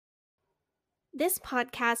This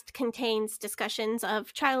podcast contains discussions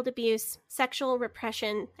of child abuse, sexual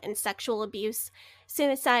repression and sexual abuse,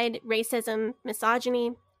 suicide, racism,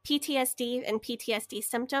 misogyny, PTSD and PTSD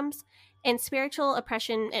symptoms, and spiritual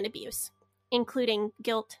oppression and abuse, including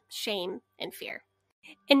guilt, shame, and fear.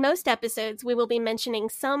 In most episodes, we will be mentioning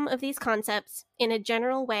some of these concepts in a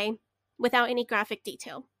general way without any graphic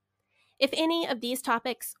detail. If any of these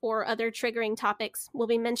topics or other triggering topics will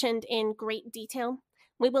be mentioned in great detail,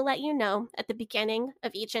 we will let you know at the beginning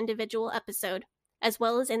of each individual episode, as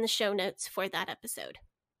well as in the show notes for that episode.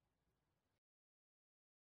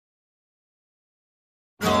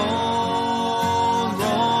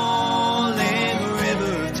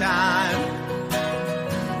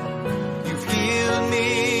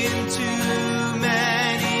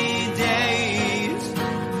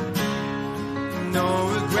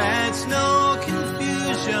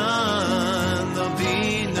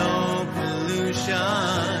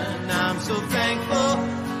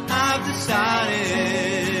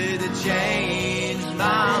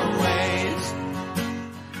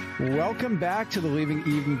 Welcome back to the Leaving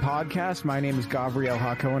Eden podcast. My name is Gavri'el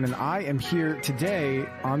Hakohen, and I am here today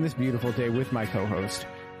on this beautiful day with my co-host.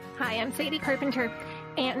 Hi, I'm Sadie Carpenter,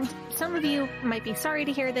 and some of you might be sorry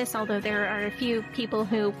to hear this, although there are a few people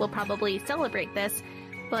who will probably celebrate this,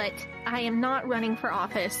 but I am not running for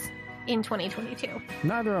office in 2022.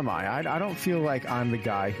 Neither am I. I don't feel like I'm the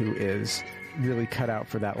guy who is really cut out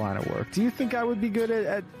for that line of work. Do you think I would be good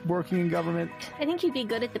at working in government? I think you'd be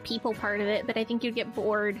good at the people part of it, but I think you'd get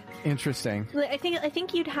bored. Interesting. I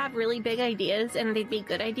think you'd have really big ideas, and they'd be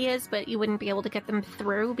good ideas, but you wouldn't be able to get them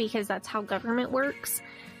through because that's how government works.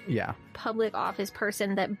 Yeah. Public office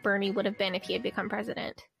person that Bernie would have been if he had become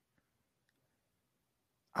president.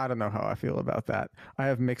 I don't know how I feel about that. I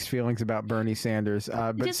have mixed feelings about Bernie Sanders,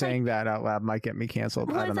 but saying that out loud might get me canceled.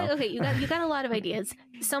 Well, I don't know. Okay, you got a lot of ideas.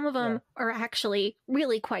 Some of them are actually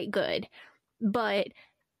really quite good, but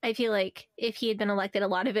I feel like if he had been elected, a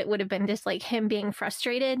lot of it would have been just like him being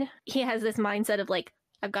frustrated. He has this mindset of like,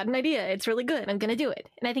 I've got an idea. It's really good. I'm going to do it.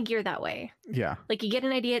 And I think you're that way. Yeah. Like you get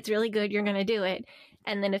an idea. It's really good. You're going to do it.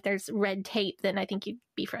 And then if there's red tape, then I think you'd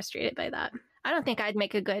be frustrated by that. I don't think I'd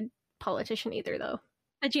make a good politician either, though.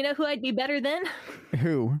 But you know who I'd be better than?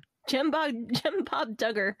 Who? Jim Bob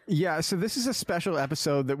Duggar. Yeah, so this is a special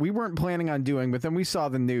episode that we weren't planning on doing, but then we saw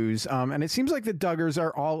the news, and it seems like the Duggars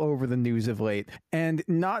are all over the news of late, and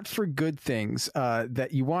not for good things that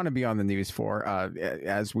you want to be on the news for,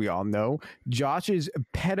 as we all know. Josh's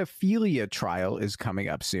pedophilia trial is coming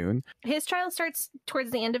up soon. His trial starts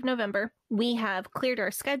towards the end of November. We have cleared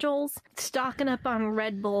our schedules, stocking up on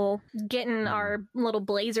Red Bull, getting our little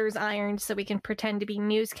blazers ironed so we can pretend to be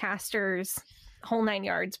newscasters. Whole 9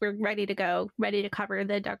 yards. We're ready to go, ready to cover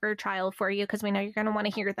the Duggar trial for you because we know you're going to want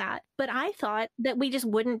to hear that. But I thought that we just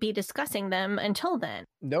wouldn't be discussing them until then.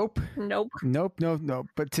 Nope.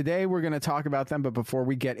 But today we're going to talk about them. But before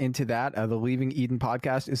we get into that, the Leaving Eden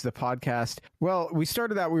podcast is the podcast. Well, we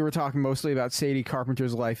started out, we were talking mostly about Sadie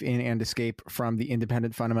Carpenter's life in and escape from the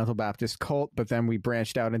Independent Fundamental Baptist cult, but then we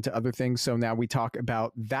branched out into other things. So now we talk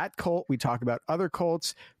about that cult. We talk about other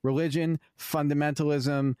cults, religion,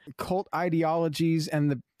 fundamentalism, cult ideology, and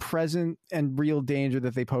the present and real danger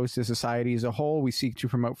that they pose to society as a whole. We seek to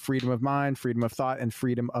promote freedom of mind, freedom of thought, and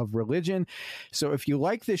freedom of religion. So if you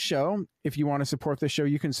like this show, if you want to support this show,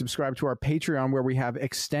 you can subscribe to our Patreon where we have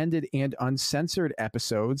extended and uncensored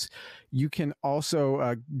episodes. You can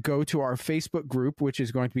also go to our Facebook group, which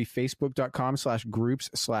is going to be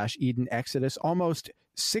facebook.com/groups/Eden Exodus. Almost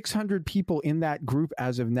 600 people in that group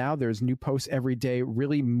as of now. There's new posts every day,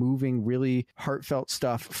 really moving, really heartfelt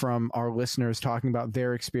stuff from our listeners talking about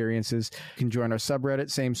their experiences. You can join our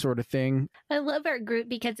subreddit, same sort of thing. I love our group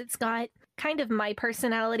because it's got kind of my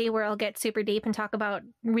personality where I'll get super deep and talk about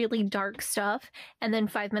really dark stuff. And then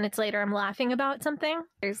 5 minutes later, I'm laughing about something.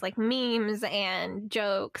 There's like memes and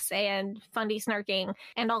jokes and funny snarking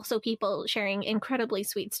and also people sharing incredibly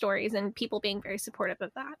sweet stories and people being very supportive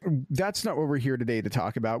of that. That's not what we're here today to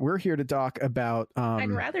talk about. We're here to talk about... I'd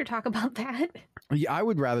rather talk about that. Yeah, I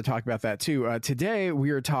would rather talk about that too. Today, we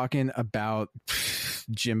are talking about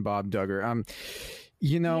Jim Bob Duggar.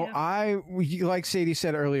 Like Sadie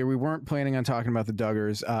said earlier, we weren't planning on talking about the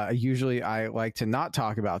Duggars. Usually I like to not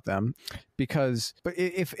talk about them but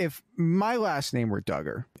if my last name were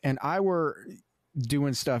Duggar and I were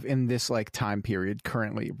doing stuff in this like time period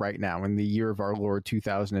currently right now in the year of our Lord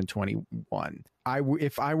 2021,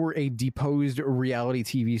 if I were a deposed reality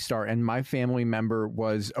TV star and my family member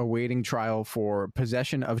was awaiting trial for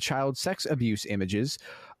possession of child sex abuse images,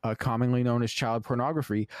 commonly known as child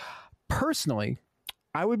pornography, personally,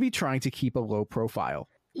 I would be trying to keep a low profile.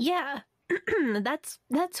 Yeah. That's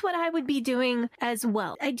what I would be doing as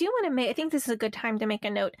well. I do want to I think this is a good time to make a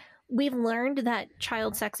note. We've learned that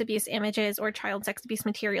child sex abuse images or child sex abuse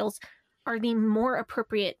materials are the more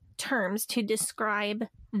appropriate terms to describe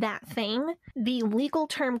that thing. The legal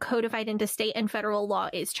term codified into state and federal law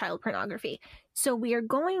is child pornography. So we are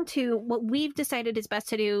going to, what we've decided is best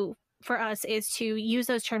to do for us is to use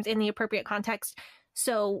those terms in the appropriate context.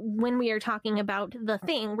 So when we are talking about the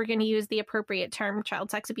thing, we're going to use the appropriate term, child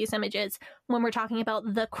sex abuse images. When we're talking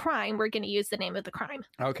about the crime, we're going to use the name of the crime.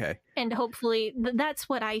 Okay. And hopefully that's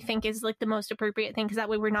what I think is like the most appropriate thing, because that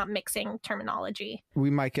way we're not mixing terminology. We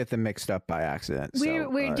might get them mixed up by accident.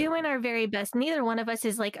 We're doing our very best. Neither one of us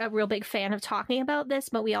is like a real big fan of talking about this,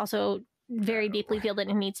 but we also very deeply feel that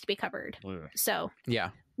it needs to be covered. So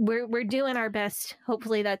yeah. We're doing our best.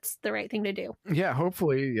 Hopefully that's the right thing to do. Yeah,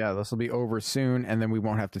 hopefully. Yeah, this will be over soon, and then we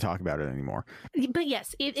won't have to talk about it anymore. But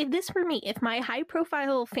yes, if this were me, if my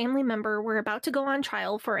high-profile family member were about to go on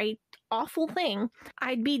trial for a awful thing,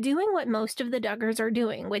 I'd be doing what most of the Duggars are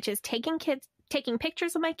doing, which is taking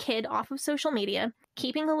pictures of my kid off of social media,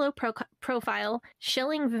 keeping a low profile,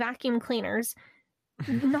 shilling vacuum cleaners,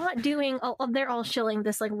 not doing... they're all shilling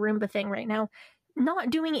this like Roomba thing right now. Not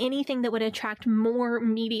doing anything that would attract more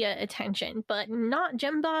media attention, but not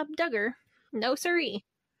Jim Bob Duggar. No siree.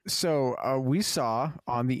 So we saw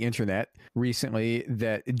on the internet recently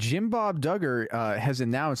that Jim Bob Duggar has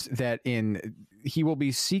announced that he will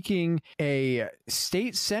be seeking a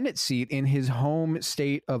state Senate seat in his home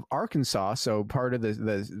state of Arkansas. So part of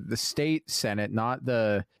the state Senate, not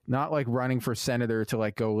like running for senator to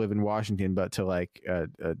like go live in Washington, but to like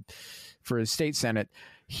for his state Senate.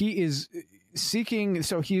 He is seeking,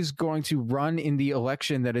 so he's going to run in the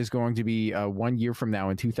election that is going to be 1 year from now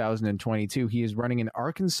in 2022. He is running in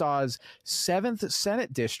Arkansas's 7th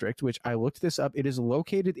Senate District, which I looked this up. It is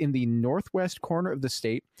located in the northwest corner of the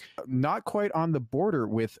state, not quite on the border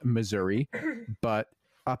with Missouri, but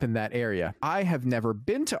up in that area. I have never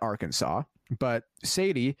been to Arkansas, but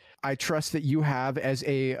Sadie, I trust that you have as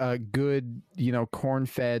a good,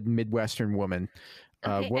 corn-fed Midwestern woman.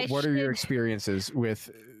 Okay, what are your experiences with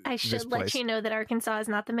I should let you know that Arkansas is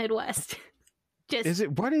not the Midwest. Is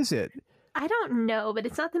it? What is it? I don't know, but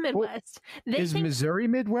it's not the Midwest. Is Missouri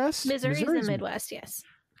Midwest? Missouri's the Midwest, yes.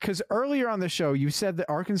 Because earlier on the show, you said that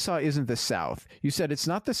Arkansas isn't the South. You said it's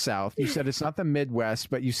not the South. You said it's not the Midwest,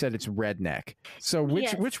 but you said it's redneck. So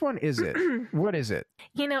which one is it? What is it?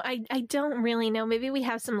 I don't really know. Maybe we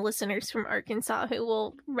have some listeners from Arkansas who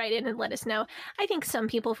will write in and let us know. I think some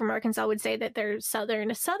people from Arkansas would say that they're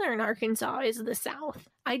southern. Southern Arkansas is the South.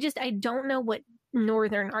 I don't know what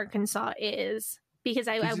northern Arkansas is, because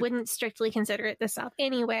I wouldn't strictly consider it the South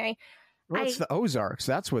anyway. Well, it's the Ozarks.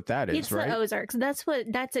 That's what that is, it's right? It's the Ozarks.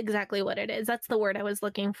 That's exactly what it is. That's the word I was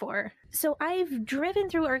looking for. So I've driven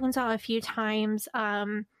through Arkansas a few times.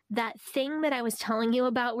 That thing that I was telling you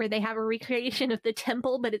about where they have a recreation of the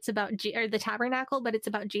temple, but it's about, or the tabernacle, but it's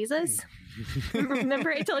about Jesus.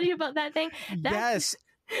 Remember I told you about that thing? Yes.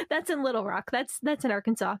 That's in Little Rock. That's in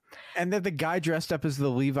Arkansas. And then the guy dressed up as the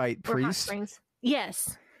Levite priest.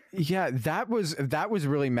 Yes. Yeah, that was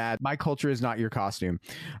really mad. My culture is not your costume.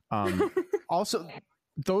 Also,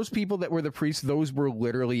 those people that were the priests, those were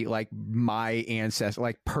literally like my ancestors,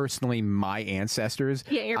 like personally my ancestors.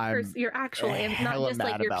 Yeah, your actual, not just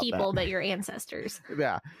like your people, but your ancestors.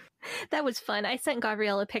 Yeah, that was fun. I sent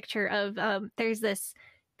Gavri'el a picture of there's this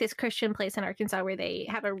Christian place in Arkansas where they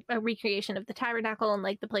have a recreation of the tabernacle and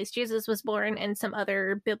like the place Jesus was born and some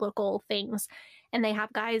other biblical things. And they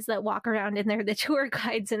have guys that walk around and they're the tour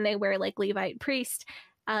guides and they wear like Levite priest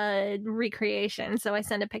recreation. So I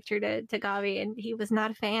sent a picture to Gavi and he was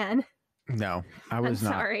not a fan. No, I was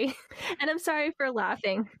not. Sorry. And I'm sorry for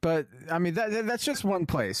laughing. But I mean, that's just one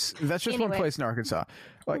place. That's just one place in Arkansas.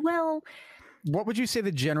 Like, well, what would you say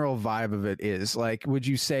the general vibe of it is? Like, would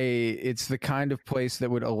you say it's the kind of place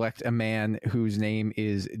that would elect a man whose name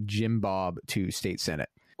is Jim Bob to state Senate?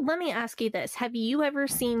 Let me ask you this. Have you ever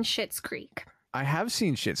seen Schitt's Creek? I have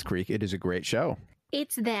seen Schitt's Creek. It is a great show.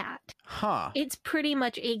 It's that. Huh. It's pretty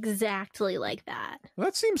much exactly like that. Well,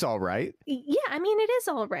 that seems all right. Yeah, I mean, it is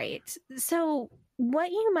all right. So what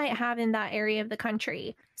you might have in that area of the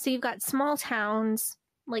country, so you've got small towns,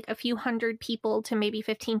 like a few hundred people to maybe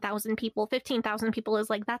 15,000 people. 15,000 people is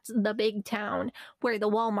like, that's the big town where the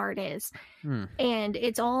Walmart is. And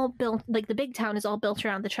it's all built, like the big town is all built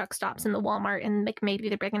around the truck stops and the Walmart, and like maybe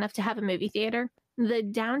they're big enough to have a movie theater. The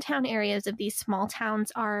downtown areas of these small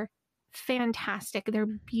towns are fantastic. They're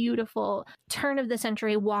beautiful, turn of the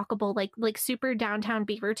century, walkable, like super downtown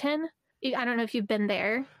Beaverton. I don't know if you've been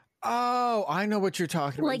there. Oh, I know what you're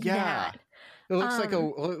talking about. Like yeah. that. It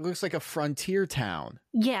looks like a frontier town.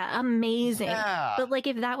 Yeah, amazing. Yeah. But like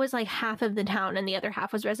if that was like half of the town and the other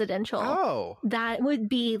half was residential, that would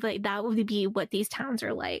be what these towns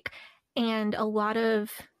are like. And a lot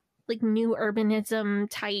of like new urbanism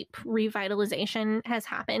type revitalization has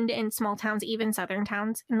happened in small towns, even southern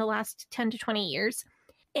towns, in the last 10 to 20 years.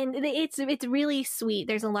 And it's really sweet.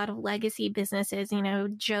 There's a lot of legacy businesses, you know,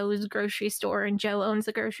 Joe's grocery store, and Joe owns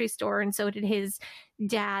the grocery store, and so did his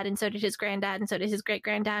dad, and so did his granddad, and so did his great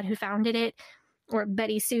granddad who founded it. Or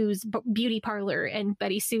Betty Sue's beauty parlor, and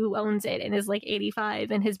Betty Sue owns it and is like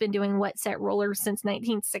 85 and has been doing wet set rollers since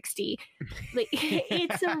 1960. Like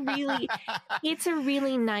it's a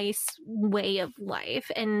really nice way of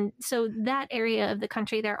life. And so that area of the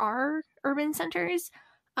country, there are urban centers,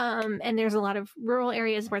 and there's a lot of rural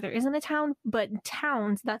areas where there isn't a town, but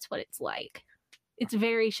towns, that's what it's like. It's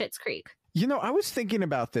very Schitt's Creek. You know, I was thinking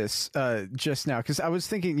about this just now, because I was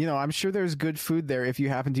thinking, you know, I'm sure there's good food there if you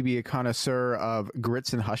happen to be a connoisseur of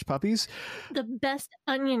grits and hush puppies. The best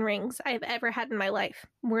onion rings I've ever had in my life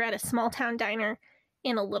were at a small town diner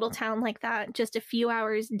in a little town like that, just a few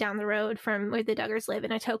hours down the road from where the Duggars live in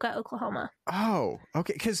Atoka, Oklahoma. Oh,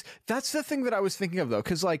 okay. Because that's the thing that I was thinking of, though.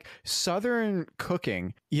 Because like Southern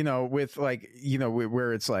cooking, you know, with like, you know,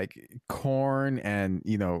 where it's like corn and,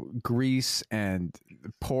 you know, grease and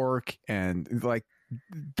pork and like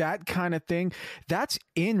that kind of thing, that's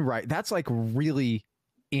like really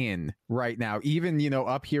in right now. Even, you know,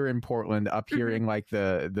 up here in Portland, up here in like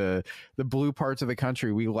the blue parts of the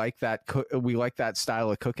country, we like that style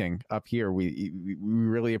of cooking up here. We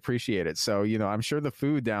really appreciate it. So, you know, I'm sure the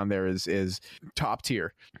food down there is top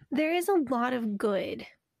tier. There is a lot of good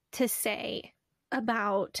to say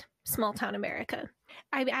about small town America.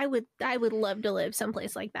 I would love to live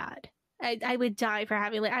someplace like that. I would die for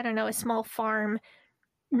having, like, I don't know, a small farm.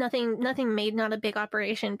 Nothing made, not a big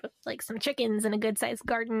operation, but like some chickens and a good sized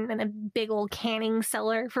garden and a big old canning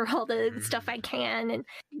cellar for all the stuff I can, and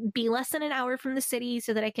be less than an hour from the city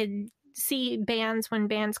so that I could see bands when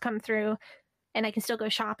bands come through, and I can still go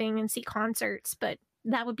shopping and see concerts. But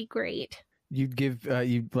that would be great.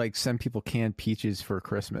 You'd like send people canned peaches for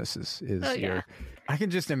Christmas yeah. I can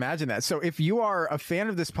just imagine that. So if you are a fan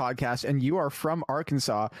of this podcast and you are from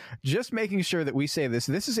Arkansas, just making sure that we say this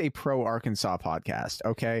is a pro Arkansas podcast.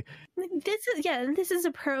 Okay. This is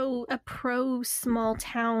a pro small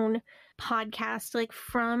town podcast. Like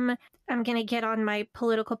I'm going to get on my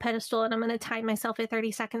political pedestal and I'm going to time myself at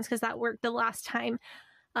 30 seconds because that worked the last time.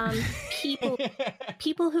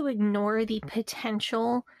 People who ignore the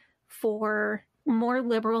potential for more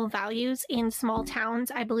liberal values in small towns,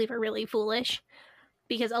 I believe, are really foolish,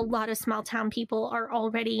 because a lot of small town people are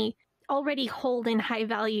already hold in high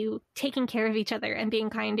value taking care of each other and being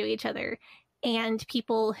kind to each other. And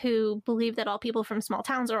people who believe that all people from small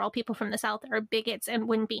towns or all people from the South are bigots and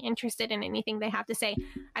wouldn't be interested in anything they have to say,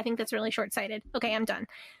 I think that's really short-sighted. Okay, I'm done.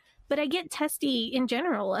 But I get testy in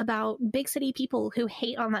general about big city people who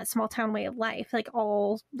hate on that small town way of life, like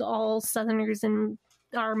all Southerners and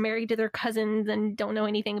are married to their cousins and don't know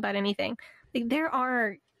anything about anything. Like, there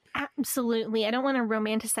are absolutely, I don't want to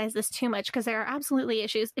romanticize this too much because there are absolutely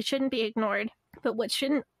issues. It shouldn't be ignored. But what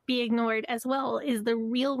shouldn't be ignored as well is the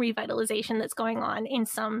real revitalization that's going on in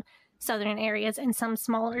some southern areas and some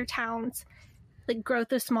smaller towns. Like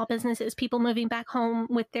growth of small businesses, people moving back home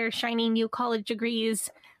with their shiny new college degrees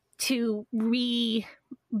to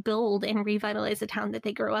rebuild and revitalize the town that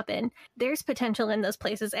they grew up in. There's potential in those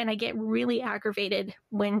places, and I get really aggravated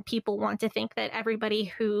when people want to think that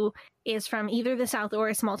everybody who is from either the South or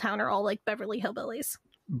a small town are all like Beverly Hillbillies.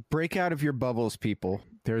 Break out of your bubbles, people.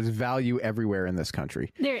 There's value everywhere in this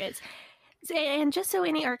country. There is. And just so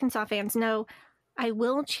any Arkansas fans know, I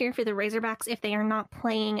will cheer for the Razorbacks if they are not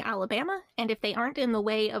playing Alabama and if they aren't in the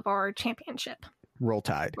way of our championship. Roll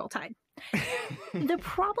Tide. Roll Tide. The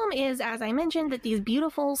problem is, as I mentioned, that these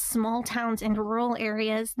beautiful small towns and rural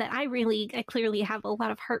areas that I clearly have a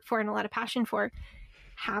lot of heart for and a lot of passion for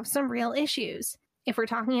have some real issues. If we're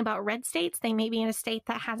talking about red states, they may be in a state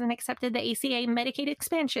that hasn't accepted the ACA Medicaid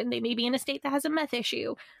expansion. They may be in a state that has a meth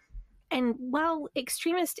issue. And while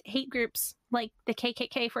extremist hate groups like the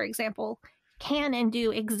KKK, for example, can and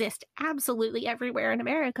do exist absolutely everywhere in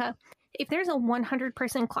America, if there's a 100%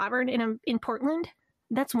 clavern in Portland,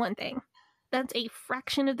 that's one thing. That's a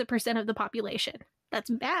fraction of the percent of the population. That's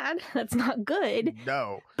bad. That's not good.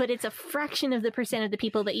 No. But it's a fraction of the percent of the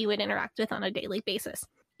people that you would interact with on a daily basis.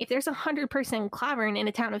 If there's 100% clavern in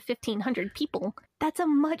a town of 1,500 people, that's a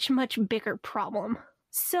much, much bigger problem.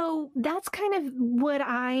 So that's kind of what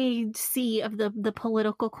I see of the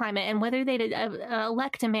political climate, and whether they'd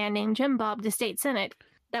elect a man named Jim Bob to state Senate,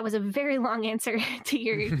 That was a very long answer to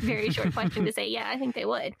your very short question to say, yeah, I think they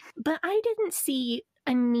would. But I didn't see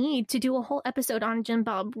a need to do a whole episode on Jim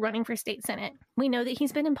Bob running for state senate. We know that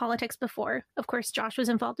he's been in politics before. Of course, Josh was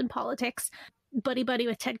involved in politics, buddy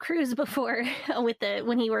with Ted Cruz before,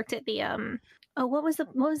 when he worked at the what was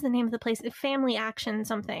the name of the place? Family Action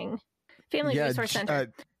something. Family Resource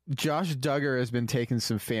Center. Josh Duggar has been taking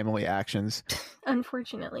some family actions.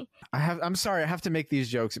 Unfortunately. I'm sorry, I have to make these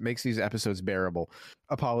jokes. It makes these episodes bearable.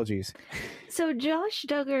 Apologies. So Josh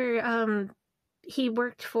Duggar, he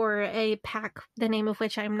worked for a PAC, the name of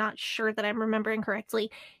which I'm not sure that I'm remembering correctly,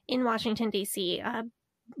 in Washington, D.C.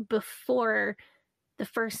 Before the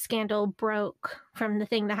first scandal broke from the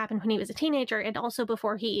thing that happened when he was a teenager, and also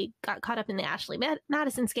before he got caught up in the Ashley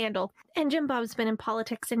Madison scandal. And Jim Bob's been in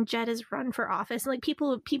politics, and Jed has run for office. Like,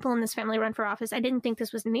 people in this family run for office. I didn't think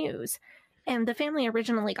this was news. And the family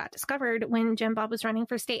originally got discovered when Jim Bob was running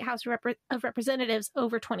for State House of Representatives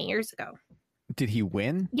over 20 years ago. Did he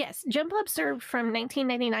win? Yes. Jim Bob served from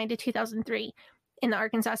 1999 to 2003 in the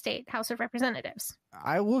Arkansas State House of Representatives.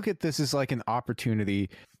 I look at this as like an opportunity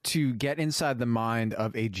to get inside the mind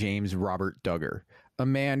of a James Robert Duggar, a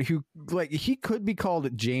man who, like, he could be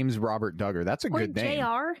called James Robert Duggar. That's a good name.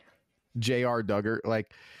 Or J.R. Duggar.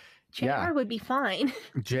 Like, JR would be fine.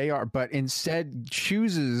 JR, but instead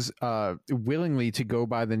chooses willingly to go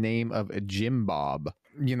by the name of Jim Bob.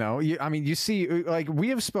 You know, you see, like, we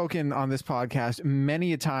have spoken on this podcast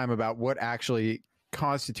many a time about what actually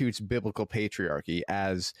constitutes biblical patriarchy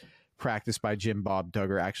as practiced by Jim Bob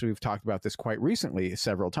Duggar. Actually, we've talked about this quite recently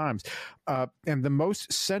several times. And the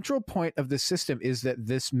most central point of the system is that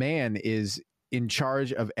this man is in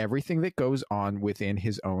charge of everything that goes on within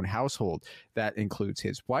his own household. That includes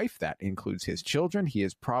his wife, that includes his children. He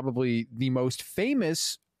is probably the most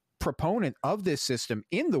famous proponent of this system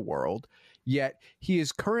in the world, yet he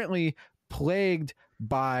is currently plagued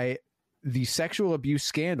by the sexual abuse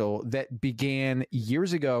scandal that began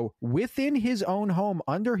years ago within his own home,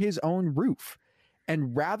 under his own roof.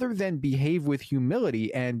 And rather than behave with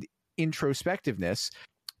humility and introspectiveness,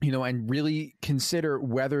 you know, and really consider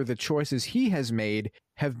whether the choices he has made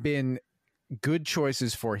have been good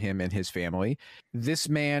choices for him and his family, this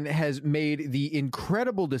man has made the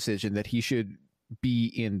incredible decision that he should be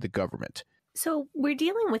in the government. So we're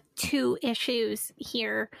dealing with two issues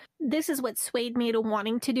here. This is what swayed me to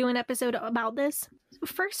wanting to do an episode about this.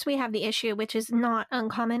 First, we have the issue, which is not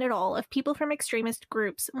uncommon at all, of people from extremist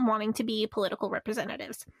groups wanting to be political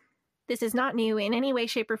representatives. This is not new in any way,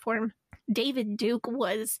 shape, or form. David Duke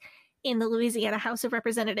was in the Louisiana House of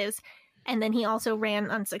Representatives, and then he also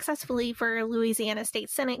ran unsuccessfully for Louisiana State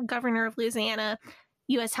Senate, Governor of Louisiana,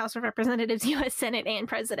 U.S. House of Representatives, U.S. Senate, and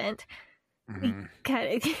President.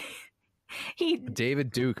 Mm-hmm.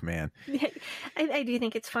 David Duke, man. I do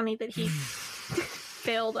think it's funny that he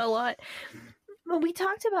failed a lot. Well, we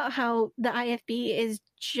talked about how the IFB is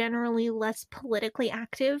generally less politically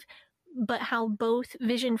active, but how both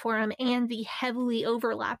Vision Forum and the heavily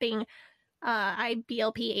overlapping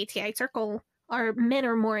IBLP ATI circle men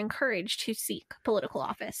are more encouraged to seek political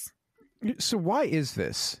office. So why is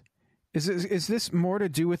this? Is this more to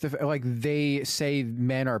do with the, like, they say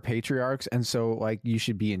men are patriarchs and so, like, you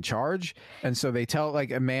should be in charge, and so they tell,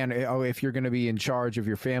 like, a man, oh, if you're going to be in charge of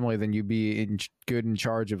your family, then you be in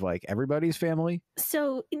charge of, like, everybody's family?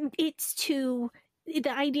 So it's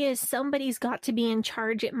the idea is somebody's got to be in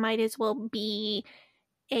charge. It might as well be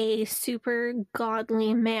a super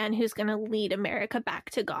godly man who's going to lead America back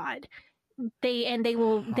to God.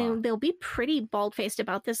 They'll be pretty bald-faced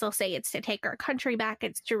about this. They'll say it's to take our country back.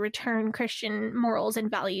 It's to return Christian morals and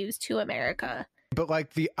values to America. But,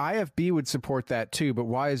 like, the IFB would support that too. But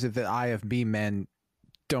why is it that IFB men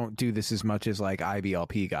don't do this as much as, like,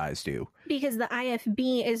 IBLP guys do? Because the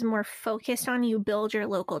IFB is more focused on you build your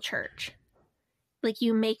local church. Like,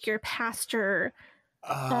 you make your pastor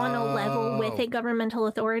on a level with a governmental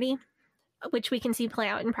authority, which we can see play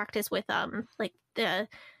out in practice with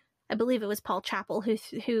I believe it was Paul Chappell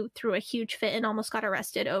who threw a huge fit and almost got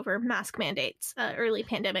arrested over mask mandates, early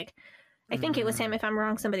pandemic. I think it was him. If I'm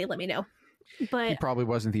wrong, somebody let me know. But he probably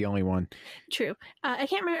wasn't the only one. True. I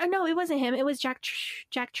can't remember. No, it wasn't him. It was Jack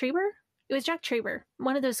Treber. It was Jack Treber,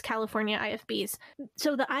 one of those California IFBs.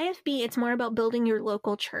 So the IFB, it's more about building your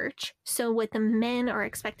local church. So what the men are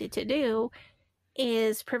expected to do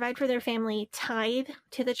is provide for their family, tithe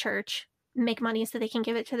to the church, make money so they can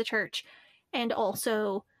give it to the church, and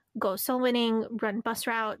also go soul winning, run bus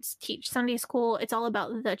routes, teach Sunday school. It's all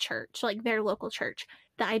about the church, like their local church.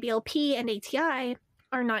 The IBLP and ATI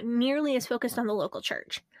are not nearly as focused on the local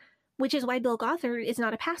church, which is why Bill Gothard is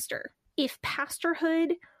not a pastor. If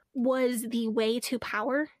pastorhood was the way to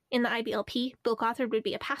power in the IBLP, Bill Gothard would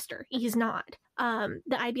be a pastor. He's not. The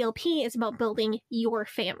IBLP is about building your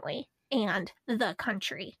family and the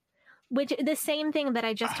country. Which the same thing that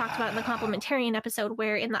I just talked about in the complementarian episode,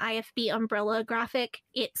 where in the IFB umbrella graphic,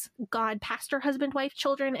 it's God, pastor, husband, wife,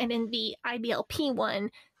 children. And in the IBLP one,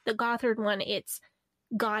 the Gothard one, it's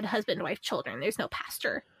God, husband, wife, children. There's no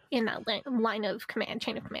pastor in that line of command,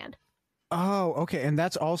 chain of command. Oh, okay. And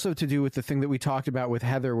that's also to do with the thing that we talked about with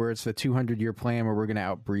Heather, where it's the 200-year plan where we're going to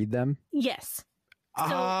outbreed them. Yes. So,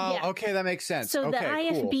 yeah. Okay. That makes sense. So okay, the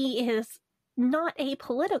IFB is not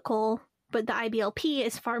apolitical, but the IBLP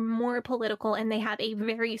is far more political, and they have a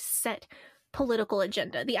very set political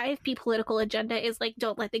agenda. The IFB political agenda is like,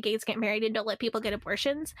 don't let the gays get married and don't let people get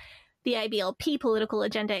abortions. The IBLP political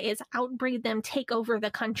agenda is outbreed them, take over the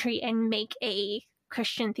country, and make a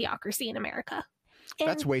Christian theocracy in America. And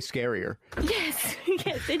that's way scarier. Yes,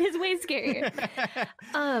 yes, it is way scarier.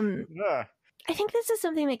 I think this is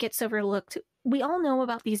something that gets overlooked. We all know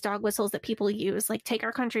about these dog whistles that people use, like take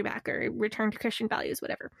our country back or return to Christian values,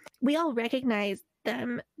 whatever. We all recognize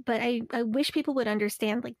them, but I wish people would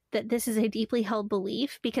understand like that this is a deeply held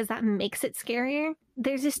belief, because that makes it scarier.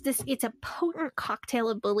 There's this it's a potent cocktail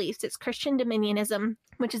of beliefs. It's Christian dominionism,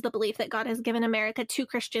 which is the belief that God has given America to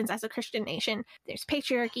Christians as a Christian nation. There's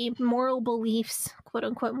patriarchy, moral beliefs, quote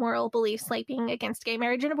unquote moral beliefs, like being against gay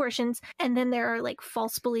marriage and abortions. And then there are like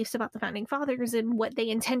false beliefs about the founding fathers and what they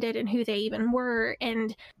intended and who they even were.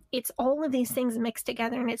 And it's all of these things mixed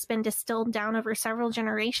together, and it's been distilled down over several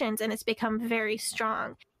generations, and it's become very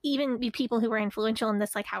strong. Even the people who were influential in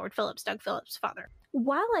this, like Howard Phillips, Doug Phillips' father.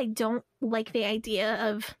 While I don't like the idea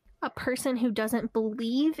of a person who doesn't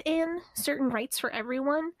believe in certain rights for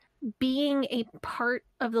everyone being a part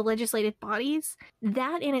of the legislative bodies,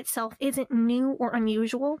 that in itself isn't new or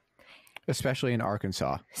unusual. Especially in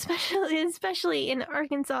Arkansas. Especially in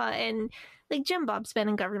Arkansas, and like Jim Bob's been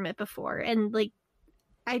in government before, and like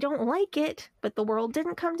I don't like it, but the world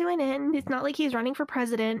didn't come to an end. It's not like he's running for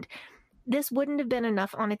president. This wouldn't have been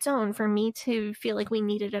enough on its own for me to feel like we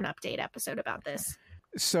needed an update episode about this.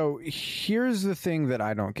 So here's the thing that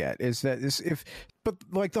I don't get is that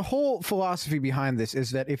but the whole philosophy behind this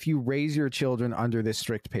is that if you raise your children under this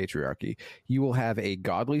strict patriarchy, you will have a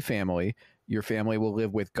godly family. Your family will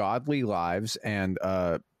live with godly lives and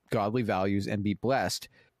godly values and be blessed.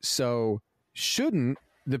 So shouldn't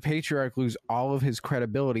the patriarch lose all of his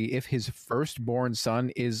credibility if his firstborn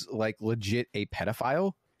son is like legit a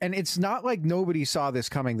pedophile? And it's not like nobody saw this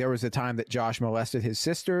coming. There was a time that Josh molested his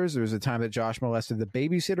sisters. There was a time that Josh molested the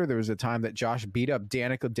babysitter. There was a time that Josh beat up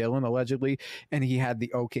Danica Dillon, allegedly, and he had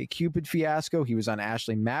the OkCupid fiasco. He was on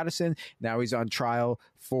Ashley Madison. Now he's on trial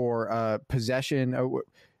for possession.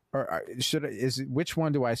 Which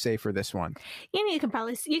one do I say for this one? You can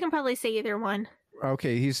probably say either one.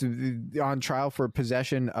 Okay, he's on trial for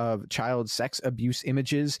possession of child sex abuse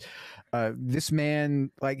images. This man,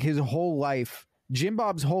 like his whole life, Jim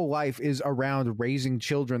Bob's whole life is around raising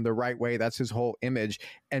children the right way. That's his whole image.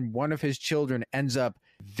 And one of his children ends up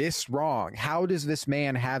this wrong. How does this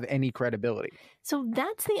man have any credibility? So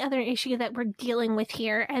that's the other issue that we're dealing with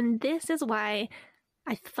here. And this is why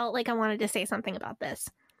I felt like I wanted to say something about this.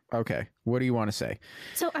 Okay. What do you want to say?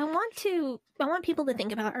 So I want people to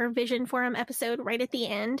think about our Vision Forum episode right at the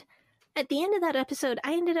end. At the end of that episode,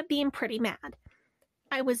 I ended up being pretty mad.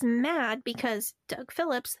 I was mad because Doug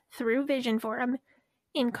Phillips, through Vision Forum,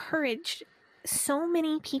 encouraged so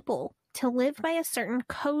many people to live by a certain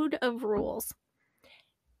code of rules.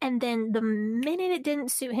 And then the minute it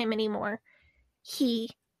didn't suit him anymore, he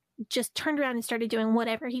just turned around and started doing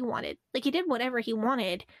whatever he wanted. Like he did whatever he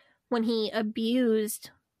wanted when he abused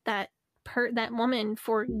that woman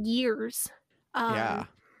for years. Yeah.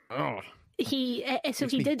 Oh. He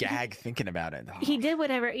did gag thinking about it. Oh. He did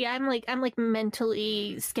whatever. Yeah, I'm like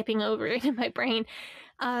mentally skipping over it in my brain.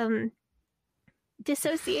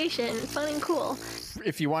 Dissociation, fun and cool.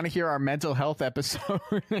 If you want to hear our mental health episode,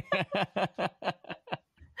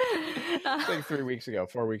 like 4 weeks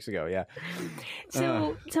ago, yeah.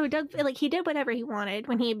 So Doug, like he did whatever he wanted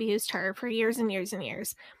when he abused her for years and years and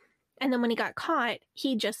years. And then when he got caught,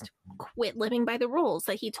 he just quit living by the rules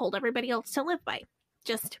that he told everybody else to live by.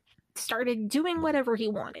 Just started doing whatever he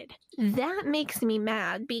wanted. That makes me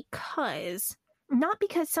mad because, not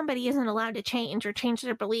because somebody isn't allowed to change or change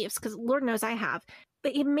their beliefs, because Lord knows I have,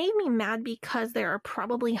 but it made me mad because there are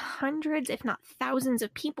probably hundreds, if not thousands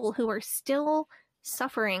of people who are still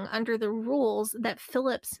suffering under the rules that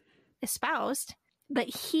Phillips espoused. But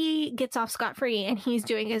he gets off scot-free and he's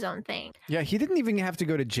doing his own thing. Yeah, he didn't even have to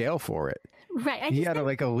go to jail for it. Right. He had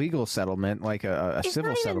a legal settlement, like a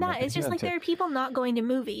civil settlement. It's not even that. It's just like there are people not going to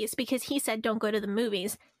movies because he said don't go to the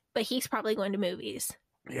movies, but he's probably going to movies.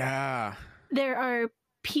 Yeah. There are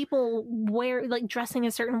people dressing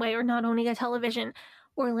a certain way or not owning a television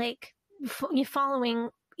or like following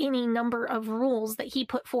any number of rules that he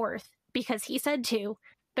put forth because he said to,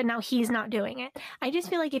 but now he's not doing it. I just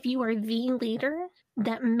feel like if you are the leader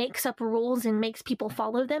that makes up rules and makes people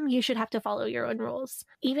follow them, you should have to follow your own rules,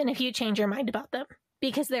 even if you change your mind about them,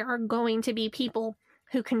 because there are going to be people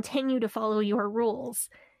who continue to follow your rules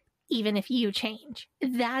even if you change.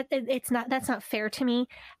 That's not fair to me.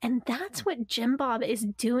 And that's what Jim Bob is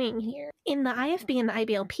doing here. In the IFB and the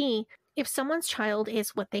IBLP, if someone's child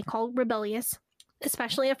is what they call rebellious,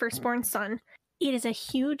 especially a firstborn son, it is a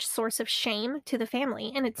huge source of shame to the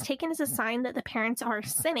family, and it's taken as a sign that the parents are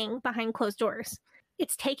sinning behind closed doors.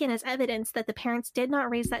 It's taken as evidence that the parents did not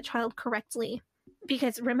raise that child correctly.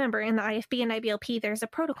 Because remember, in the IFB and IBLP, there's a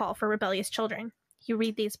protocol for rebellious children. You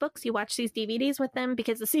read these books, you watch these DVDs with them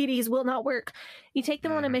because the CDs will not work. You take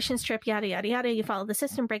them on a missions trip, yada, yada, yada. You follow the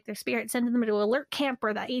system, break their spirit, send them to alert camp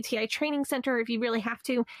or the ATI training center if you really have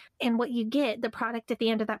to. And what you get, the product at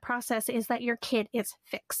the end of that process, is that your kid is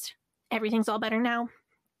fixed. Everything's all better now.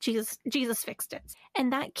 Jesus fixed it.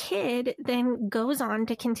 And that kid then goes on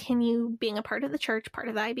to continue being a part of the church, part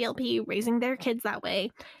of the IBLP, raising their kids that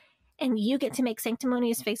way. And you get to make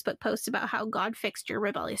sanctimonious Facebook posts about how God fixed your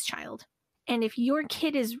rebellious child. And if your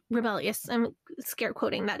kid is rebellious, I'm scare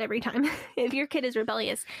quoting that every time. If your kid is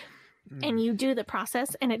rebellious and you do the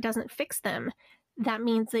process and it doesn't fix them, that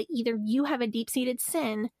means that either you have a deep-seated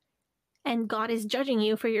sin and God is judging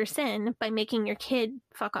you for your sin by making your kid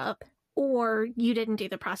fuck up, or you didn't do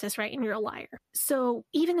the process right and you're a liar. So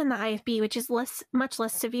even in the IFB, which is much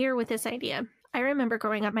less severe with this idea, I remember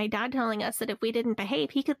growing up my dad telling us that if we didn't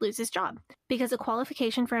behave, he could lose his job, because a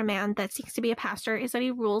qualification for a man that seeks to be a pastor is that he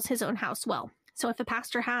rules his own house well. So if a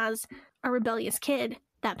pastor has a rebellious kid,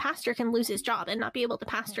 that pastor can lose his job and not be able to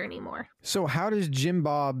pastor anymore. So how does Jim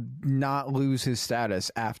Bob not lose his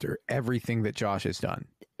status after everything that Josh has done?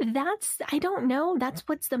 I don't know. That's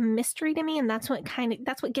what's the mystery to me. And that's what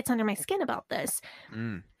gets under my skin about this.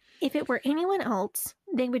 If it were anyone else,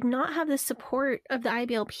 they would not have the support of the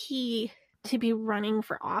IBLP to be running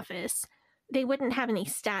for office. They wouldn't have any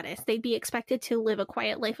status. They'd be expected to live a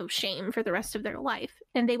quiet life of shame for the rest of their life,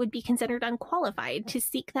 and they would be considered unqualified to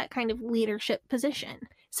seek that kind of leadership position.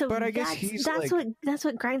 So but I guess that's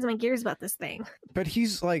what grinds my gears about this thing. But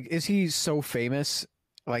he's like, is he so famous,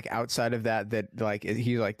 like outside of that like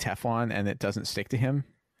he's like Teflon and it doesn't stick to him?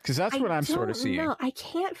 Because that's what I'm sort of seeing. No, I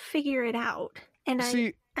can't figure it out. And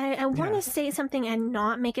I want to say something and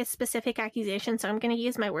not make a specific accusation, so I'm going to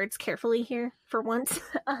use my words carefully here for once.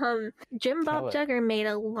 Jim Bob Duggar made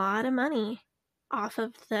a lot of money off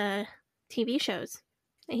of the TV shows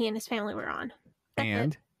that he and his family were on.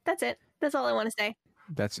 That's it. That's all I want to say.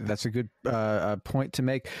 That's a good point to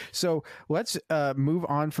make. So let's move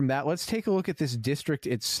on from that. Let's take a look at this district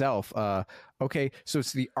itself. Okay, so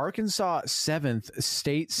it's the Arkansas 7th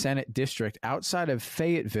State Senate District outside of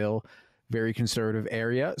Fayetteville. Very conservative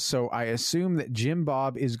area. So I assume that Jim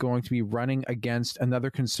Bob is going to be running against another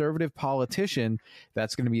conservative politician.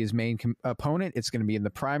 That's going to be his main opponent. It's going to be in the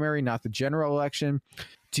primary, not the general election.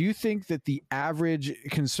 Do you think that the average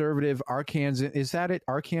conservative Arkansan, is that it?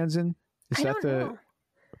 Arkansan? I don't know.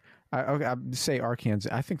 I say Arkansas.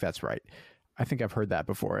 I think that's right. I think I've heard that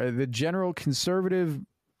before. The general conservative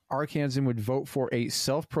Arkansan would vote for a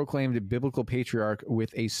self-proclaimed biblical patriarch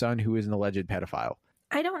with a son who is an alleged pedophile.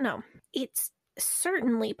 I don't know. It's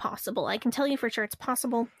certainly possible. I can tell you for sure it's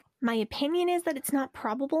possible. My opinion is that it's not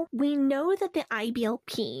probable. We know that the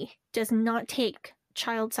IBLP does not take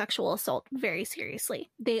child sexual assault very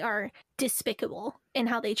seriously. They are despicable in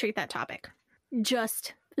how they treat that topic.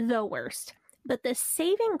 Just the worst. But the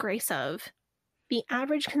saving grace of the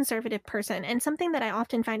average conservative person, and something that I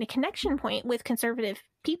often find a connection point with conservative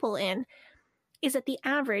people in, is that the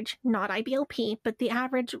average, not IBLP, but the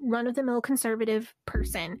average run-of-the-mill conservative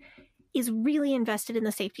person is really invested in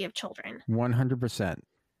the safety of children. 100%.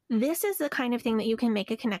 This is the kind of thing that you can make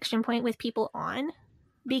a connection point with people on,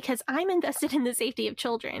 because I'm invested in the safety of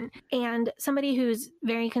children, and somebody who's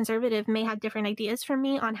very conservative may have different ideas from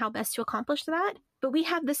me on how best to accomplish that, but we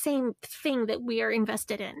have the same thing that we are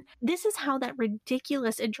invested in. This is how that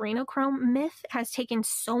ridiculous adrenochrome myth has taken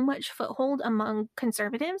so much foothold among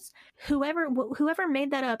conservatives. Whoever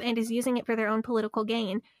made that up and is using it for their own political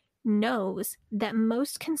gain knows that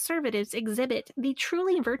most conservatives exhibit the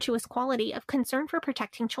truly virtuous quality of concern for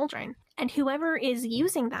protecting children. And whoever is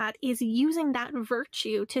using that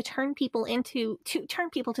virtue to turn people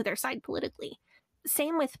to their side politically.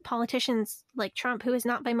 Same with politicians like Trump, who is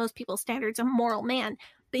not by most people's standards a moral man,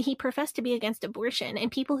 But he professed to be against abortion,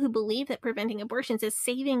 and people who believe that preventing abortions is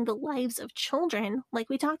saving the lives of children, like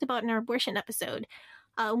we talked about in our abortion episode,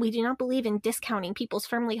 we do not believe in discounting people's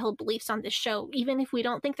firmly held beliefs on this show, even if we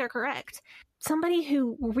don't think they're correct. Somebody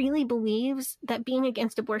who really believes that being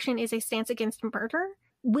against abortion is a stance against murder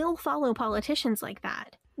will follow politicians like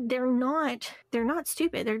that. They're not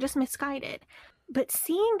stupid, they're just misguided. But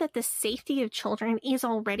seeing that the safety of children is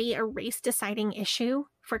already a race-deciding issue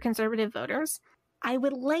for conservative voters, I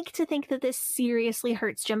would like to think that this seriously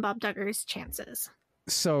hurts Jim Bob Duggar's chances.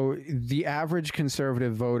 So the average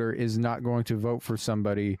conservative voter is not going to vote for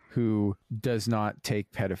somebody who does not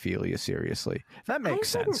take pedophilia seriously. That makes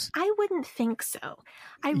sense. I wouldn't think so.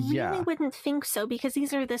 I really wouldn't think so, because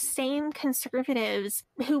these are the same conservatives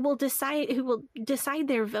who will decide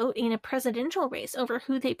their vote in a presidential race over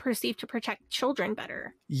who they perceive to protect children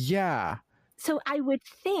better. Yeah. So I would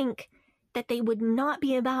think that they would not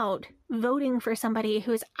be about voting for somebody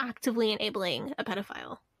who is actively enabling a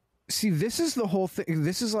pedophile. See, this is the whole thing.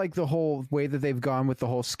 This is like the whole way that they've gone with the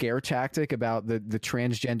whole scare tactic about the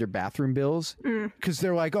transgender bathroom bills. Because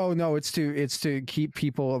they're like, oh no, it's to keep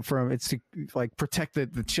people from, it's to like protect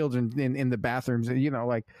the children in the bathrooms, you know,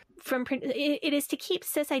 like it is to keep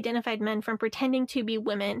cis-identified men from pretending to be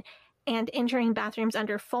women and entering bathrooms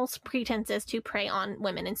under false pretenses to prey on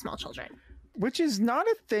women and small children. Which is not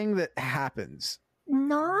a thing that happens.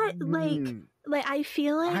 Not like I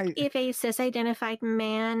feel like if a cis-identified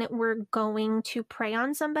man were going to prey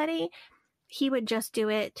on somebody, he would just do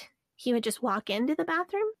it. He would just walk into the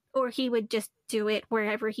bathroom, or he would just do it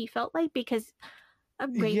wherever he felt like, because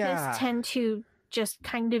rapists tend to just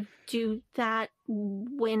kind of do that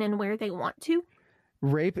when and where they want to.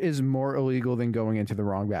 Rape is more illegal than going into the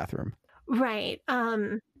wrong bathroom. Right.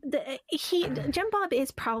 Jim Bob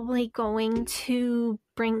is probably going to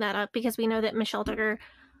bring that up, because we know that Michelle Duggar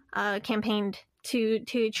campaigned to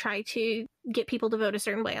try to get people to vote a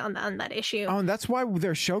certain way on that issue. Oh, and that's why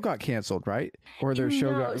their show got canceled, right? Or their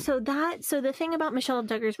show got... So the thing about Michelle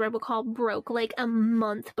Duggar's robocall broke like a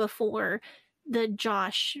month before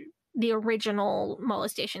the original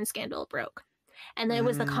molestation scandal broke. And it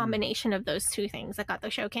was the combination of those two things that got the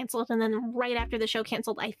show canceled. And then right after the show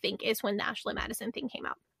canceled, I think, is when the Ashley Madison thing came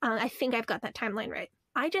out. I think I've got that timeline right.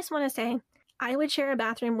 I just want to say, I would share a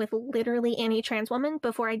bathroom with literally any trans woman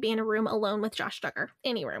before I'd be in a room alone with Josh Duggar.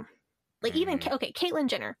 Any room. Like even, Caitlyn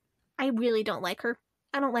Jenner. I really don't like her.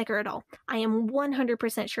 I don't like her at all. I am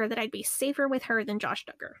 100% sure that I'd be safer with her than Josh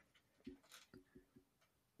Duggar.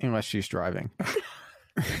 Unless she's driving.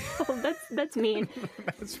 Oh, that's mean.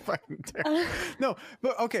 That's fucking terrible. No,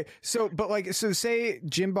 but okay. So say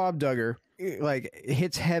Jim Bob Duggar like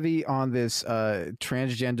hits heavy on this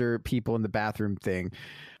transgender people in the bathroom thing,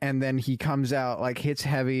 and then he comes out like hits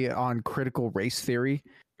heavy on critical race theory.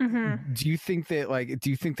 Mm-hmm. Do you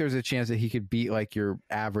think there's a chance that he could beat like your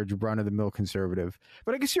average run-of-the-mill conservative?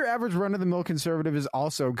 But I guess your average run-of-the-mill conservative is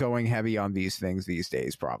also going heavy on these things these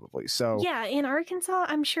days, probably. So yeah, in Arkansas,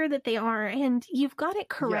 I'm sure that they are, and you've got it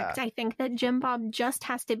correct. Yeah. I think that Jim Bob just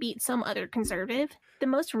has to beat some other conservative. The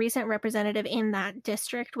most recent representative in that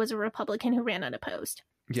district was a Republican who ran unopposed.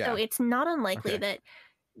 Yeah. So it's not unlikely that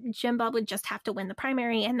Jim Bob would just have to win the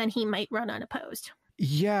primary, and then he might run unopposed.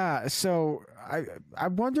 Yeah, so I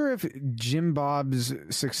wonder if Jim Bob's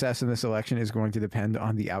success in this election is going to depend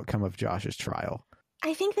on the outcome of Josh's trial.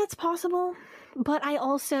 I think that's possible, but I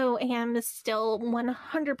also am still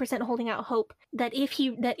 100% holding out hope that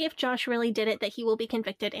if Josh really did it, that he will be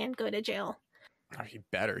convicted and go to jail. Oh, he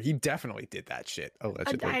better. He definitely did that shit,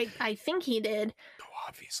 allegedly. I think he did. So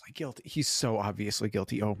obviously guilty. He's so obviously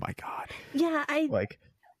guilty. Oh my God. Yeah,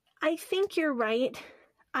 I think you're right.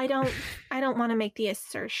 I don't want to make the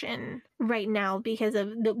assertion right now because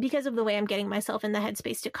of the way I'm getting myself in the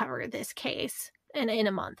headspace to cover this case in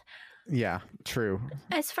a month. Yeah, true.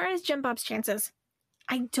 As far as Jim Bob's chances,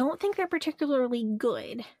 I don't think they're particularly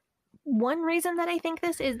good. One reason that I think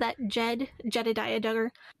this is that Jedediah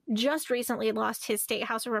Duggar just recently lost his state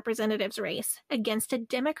House of Representatives race against a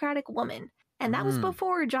Democratic woman, and that was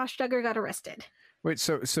before Josh Duggar got arrested. Wait,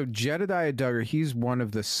 so Jedediah Duggar, he's one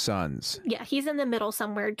of the sons. Yeah, he's in the middle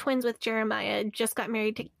somewhere. Twins with Jeremiah, just got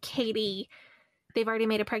married to Katie. They've already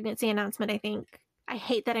made a pregnancy announcement, I think. I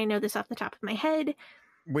hate that I know this off the top of my head.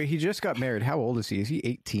 Wait, he just got married. How old is he? Is he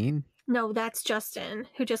 18? No, that's Justin,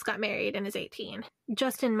 who just got married and is 18.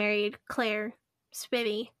 Justin married Claire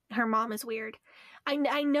Spivey. Her mom is weird.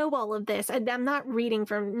 I know all of this. I'm not reading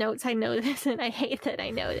from notes. I know this, and I hate that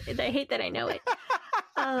I know it. I hate that I know it.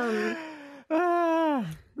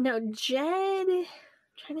 No, Jed, I'm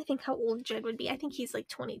trying to think how old Jed would be. I think he's like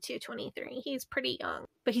 22, 23. He's pretty young,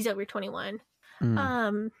 but he's over 21.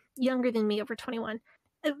 Younger than me, over 21.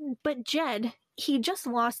 But Jed, he just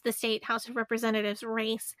lost the state House of Representatives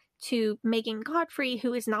race to Megan Godfrey,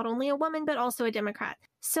 who is not only a woman, but also a Democrat.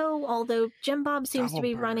 So although Jim Bob seems to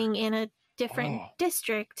be running in a different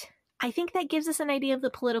district, I think that gives us an idea of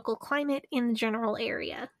the political climate in the general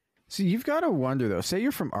area. So you've got to wonder, though, say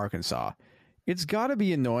you're from Arkansas. It's got to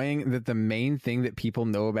be annoying that the main thing that people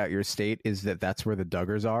know about your state is that that's where the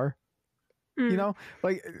Duggars are. You know,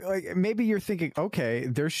 like maybe you're thinking, okay,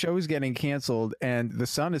 their show's getting canceled and the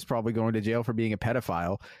son is probably going to jail for being a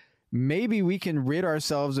pedophile. Maybe we can rid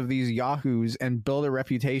ourselves of these yahoos and build a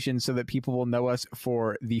reputation so that people will know us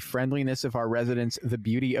for the friendliness of our residents, the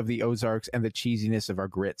beauty of the Ozarks, and the cheesiness of our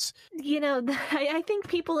grits. You know, I think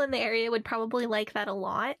people in the area would probably like that a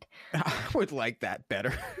lot. I would like that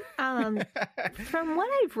better. From what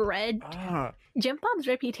I've read, Jim Bob's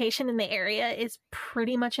reputation in the area is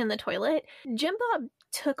pretty much in the toilet. Jim Bob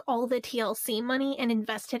took all the TLC money and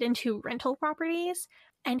invested into rental properties,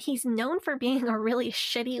 and he's known for being a really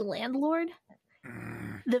shitty landlord.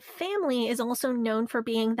 The family is also known for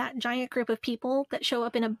being that giant group of people that show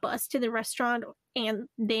up in a bus to the restaurant and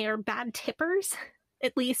they are bad tippers,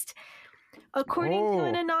 at least according to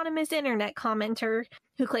an anonymous internet commenter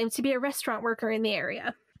who claims to be a restaurant worker in the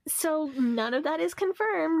area. So none of that is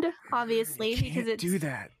confirmed, obviously, because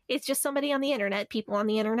it's just somebody on the internet. People on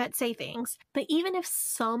the internet say things. But even if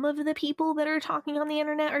some of the people that are talking on the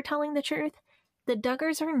internet are telling the truth, the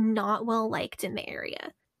Duggars are not well liked in the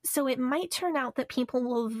area. So it might turn out that people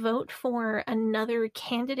will vote for another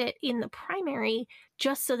candidate in the primary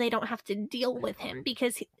just so they don't have to deal with him,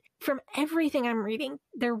 because from everything I'm reading,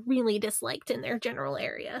 they're really disliked in their general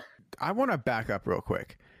area. I want to back up real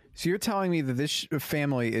quick. So you're telling me that this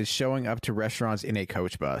family is showing up to restaurants in a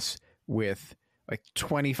coach bus with like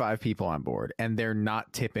 25 people on board and they're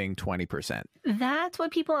not tipping 20%. That's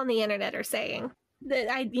what people on the internet are saying.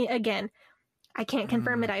 I can't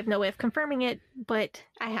confirm it. I have no way of confirming it, but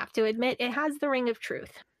I have to admit it has the ring of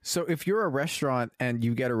truth. So if you're a restaurant and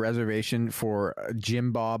you get a reservation for a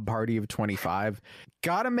Jim Bob party of 25,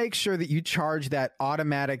 got to make sure that you charge that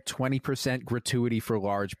automatic 20% gratuity for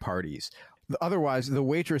large parties. Otherwise, the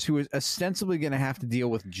waitress, who is ostensibly going to have to deal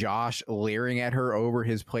with Josh leering at her over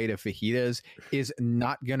his plate of fajitas, is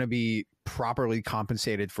not going to be properly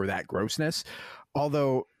compensated for that grossness.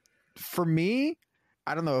 Although, for me,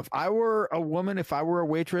 I don't know, if I were a woman, if I were a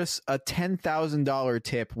waitress, a $10,000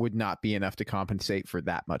 tip would not be enough to compensate for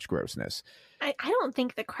that much grossness. I don't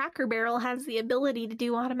think the Cracker Barrel has the ability to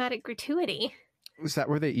do automatic gratuity. Is that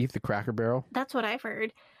where they eat the Cracker Barrel? That's what I've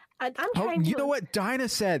heard. I'm trying you know what Dinah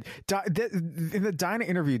said in the Dinah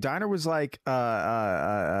interview? Dinah was like,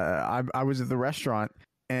 I was at the restaurant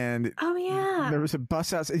and there was a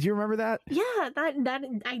bus outside. Do you remember that? Yeah, that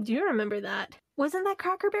I do remember that. Wasn't that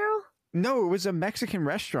Cracker Barrel? No, it was a Mexican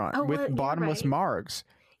restaurant with bottomless margs.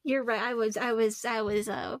 You're right. I was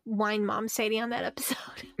wine mom Sadie on that episode.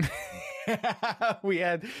 We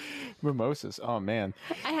had mimosas. Oh man!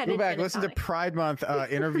 I had go back. Listen to Pride Month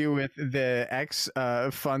interview with the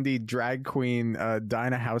ex-Fundy drag queen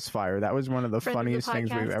Dinah Housefire. That was one of the funniest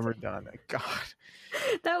things we've ever done. God,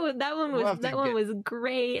 that one was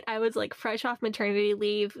great. I was like fresh off maternity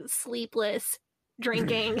leave, sleepless,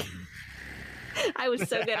 drinking. I was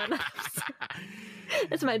so good on that.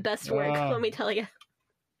 That's my best work. Let me tell you.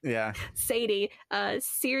 Yeah, Sadie,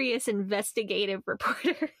 serious investigative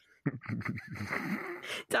reporter.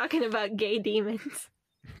 Talking about gay demons.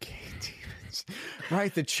 Gay demons.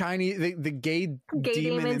 Right, the Chinese, the gay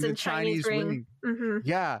demon in the Chinese ring. Mm-hmm.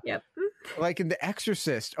 Yeah. Yep. Like in The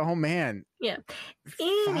Exorcist. Oh, man. Yeah.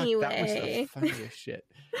 Anyway. That was the funniest shit.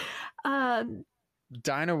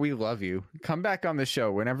 Dinah, we love you. Come back on the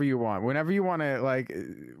show whenever you want. Whenever you want to, like,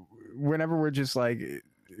 whenever we're just like,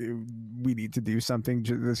 we need to do something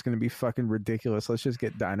that's going to be fucking ridiculous. Let's just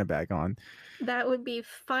get Dinah back on. That would be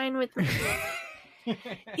fine with me.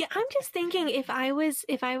 Yeah, I'm just thinking if I was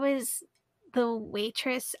the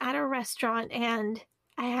waitress at a restaurant and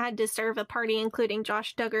I had to serve a party including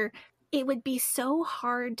Josh Duggar, it would be so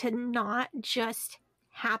hard to not just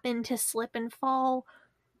happen to slip and fall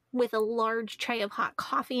with a large tray of hot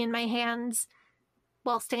coffee in my hands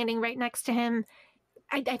while standing right next to him.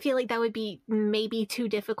 I feel like that would be maybe too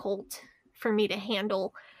difficult for me to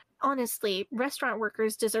handle. Honestly, restaurant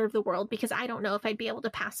workers deserve the world because I don't know if I'd be able to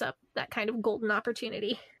pass up that kind of golden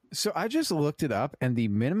opportunity. So I just looked it up, and the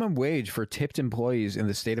minimum wage for tipped employees in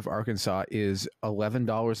the state of Arkansas is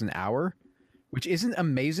 $11 an hour, which isn't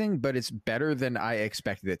amazing, but it's better than I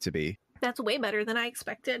expected it to be. That's way better than I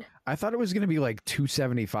expected. I thought it was going to be like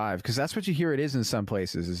 $275 because that's what you hear it is in some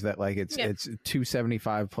places, is that like it's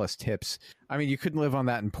 $275 plus tips. I mean, you couldn't live on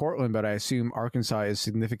that in Portland, but I assume Arkansas is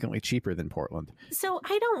significantly cheaper than Portland. So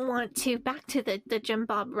I don't want to, back to the Jim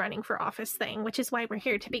Bob running for office thing, which is why we're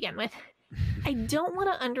here to begin with. I don't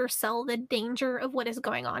want to undersell the danger of what is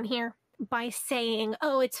going on here by saying,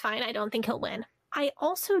 oh, it's fine, I don't think he'll win. I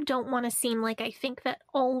also don't want to seem like I think that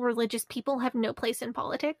all religious people have no place in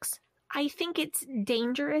politics. I think it's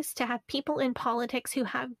dangerous to have people in politics who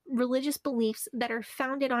have religious beliefs that are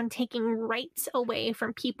founded on taking rights away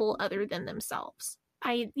from people other than themselves.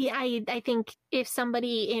 I think if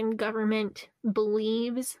somebody in government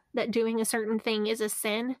believes that doing a certain thing is a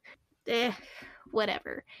sin,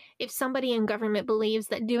 whatever. If somebody in government believes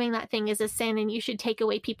that doing that thing is a sin and you should take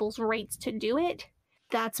away people's rights to do it,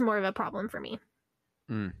 that's more of a problem for me.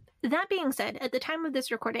 That being said, at the time of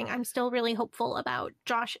this recording, I'm still really hopeful about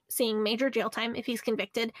Josh seeing major jail time if he's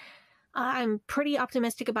convicted. I'm pretty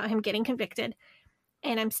optimistic about him getting convicted,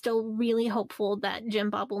 and I'm still really hopeful that Jim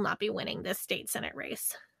Bob will not be winning this state Senate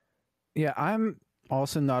race. Yeah, I'm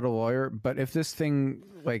also not a lawyer, but if this thing,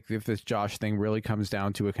 like if this Josh thing really comes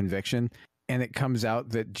down to a conviction, and it comes out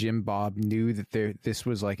that Jim Bob knew that this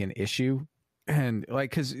was like an issue, and like,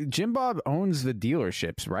 because Jim Bob owns the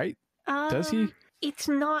dealerships, right? Does he? It's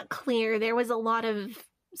not clear. There was a lot of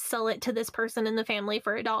sell it to this person in the family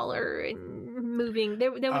for $1 and moving.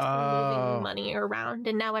 There was moving money around,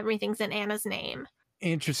 and now everything's in Anna's name.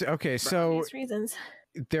 Interesting. Okay, for so obvious reasons.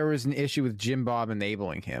 There was an issue with Jim Bob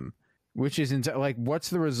enabling him, which is like,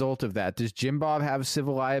 what's the result of that? Does Jim Bob have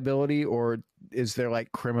civil liability, or is there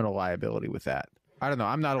like criminal liability with that? I don't know.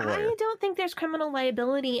 I'm not a lawyer. I don't think there's criminal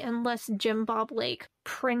liability unless Jim Bob like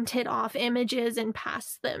printed off images and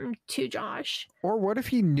passed them to Josh. Or what if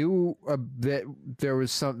he knew that there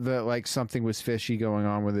was something was fishy going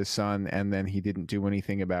on with his son, and then he didn't do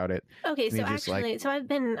anything about it? Okay, so actually, so I've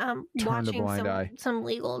been watching some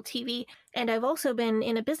legal TV, and I've also been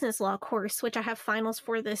in a business law course, which I have finals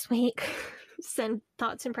for this week. Send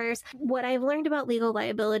thoughts and prayers. What I've learned about legal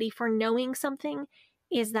liability for knowing something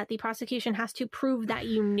is that the prosecution has to prove that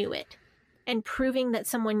you knew it. And proving that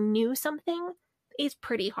someone knew something is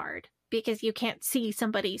pretty hard because you can't see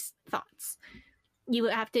somebody's thoughts. You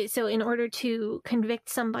have to, so in order to convict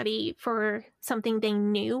somebody for something they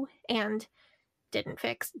knew and didn't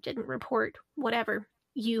fix, didn't report, whatever,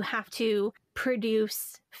 you have to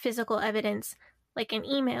produce physical evidence like an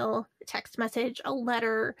email, a text message, a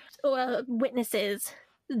letter, witnesses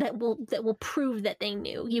that will prove that they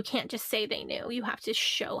knew. You can't just say they knew. You have to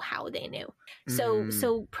show how they knew.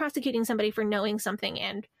 So prosecuting somebody for knowing something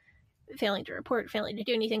and failing to report, failing to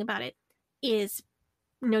do anything about it is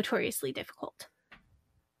notoriously difficult.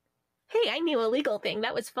 Hey, I knew a legal thing.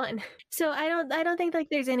 That was fun. So I don't think like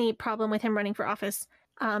there's any problem with him running for office.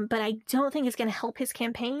 But I don't think it's going to help his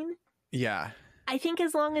campaign. Yeah. I think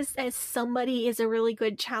as long as somebody is a really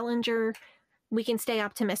good challenger, we can stay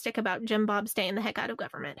optimistic about Jim Bob staying the heck out of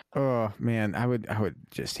government. Oh man, I would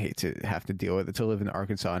just hate to have to deal with it, to live in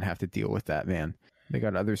Arkansas and have to deal with that, man. They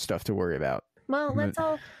got other stuff to worry about. Well, let's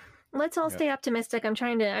all stay optimistic. I'm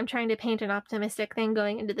trying to paint an optimistic thing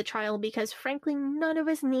going into the trial because frankly, none of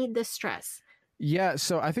us need the stress. Yeah,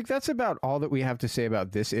 so I think that's about all that we have to say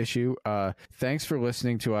about this issue. Thanks for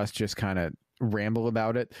listening to us just kind of ramble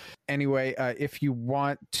about it. Anyway, if you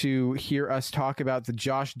want to hear us talk about the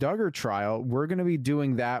Josh Duggar trial, we're going to be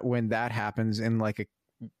doing that when that happens in like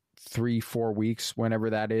 3-4 weeks,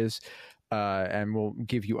 whenever that is. And we'll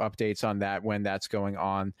give you updates on that when that's going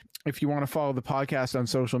on. If you want to follow the podcast on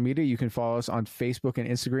social media, you can follow us on Facebook and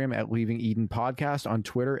Instagram at Leaving Eden Podcast, on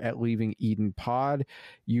Twitter at Leaving Eden Pod.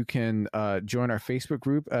 You can join our Facebook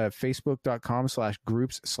group,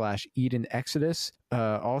 facebook.com/groups/Eden Exodus.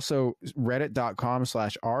 Also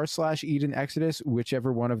reddit.com/r/Eden Exodus,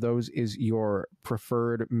 whichever one of those is your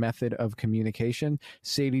preferred method of communication.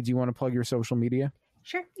 Sadie, do you want to plug your social media?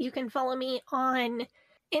 Sure. You can follow me on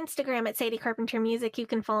Instagram at Sadie Carpenter Music. You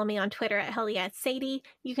can follow me on Twitter at HellYeahSadie.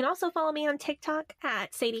 You can also follow me on TikTok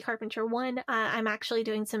at Sadie Carpenter 1. I'm actually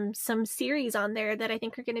doing some series on there that I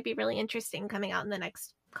think are going to be really interesting coming out in the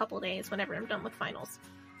next couple of days whenever I'm done with finals.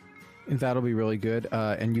 That'll be really good.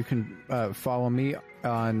 And you can follow me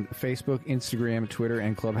on Facebook, Instagram, Twitter,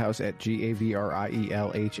 and Clubhouse at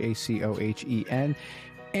GAVRIELHACOHEN.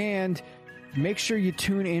 And make sure you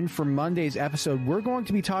tune in for Monday's episode. We're going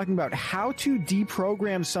to be talking about how to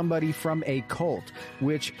deprogram somebody from a cult,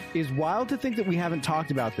 which is wild to think that we haven't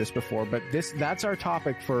talked about this before, but that's our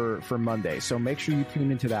topic for Monday. So make sure you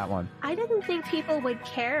tune into that one. I didn't think people would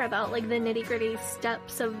care about like the nitty-gritty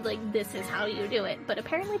steps of like this is how you do it, but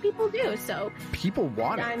apparently people do. So people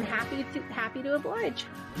want it. I'm happy to oblige.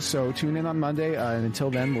 So tune in on Monday, and until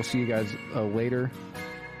then, we'll see you guys later.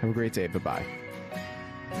 Have a great day. Bye-bye.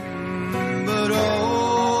 But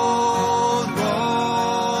old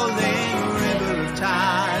rolling river of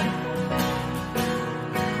time,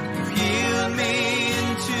 you've healed me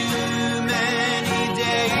in too many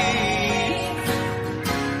days.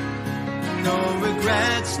 No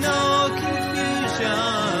regrets, no confusion,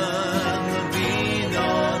 there'll be no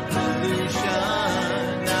pollution.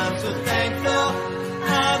 I'm so thankful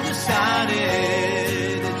I've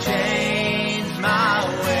decided to change my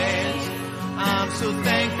ways. I'm so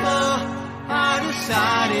thankful I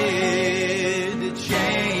decided